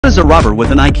How does a robber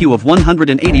with an IQ of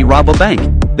 180 rob a bank?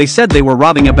 They said they were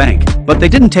robbing a bank, but they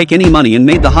didn't take any money and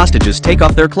made the hostages take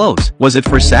off their clothes. Was it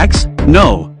for sex?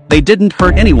 No, they didn't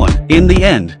hurt anyone. In the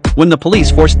end, when the police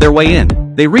forced their way in,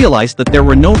 they realized that there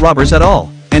were no robbers at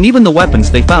all. And even the weapons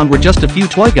they found were just a few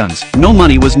toy guns. No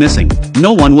money was missing,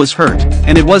 no one was hurt,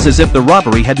 and it was as if the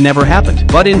robbery had never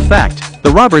happened. But in fact,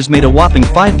 the robbers made a whopping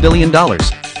 $5 billion.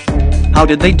 How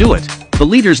did they do it? The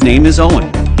leader's name is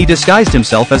Owen. He disguised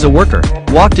himself as a worker,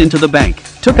 walked into the bank,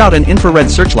 took out an infrared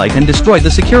searchlight and destroyed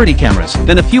the security cameras.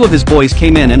 Then a few of his boys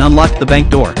came in and unlocked the bank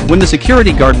door. When the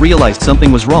security guard realized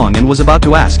something was wrong and was about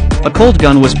to ask, a cold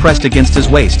gun was pressed against his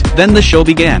waist. Then the show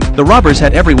began. The robbers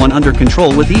had everyone under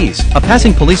control with ease. A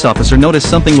passing police officer noticed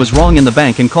something was wrong in the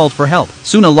bank and called for help.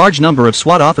 Soon a large number of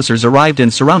SWAT officers arrived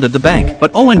and surrounded the bank.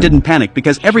 But Owen didn't panic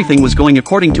because everything was going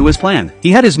according to his plan.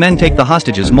 He had his men take the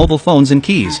hostages' mobile phones and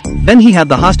keys. Then he had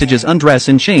the hostages undress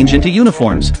and change into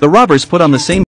uniforms. The robbers put on the same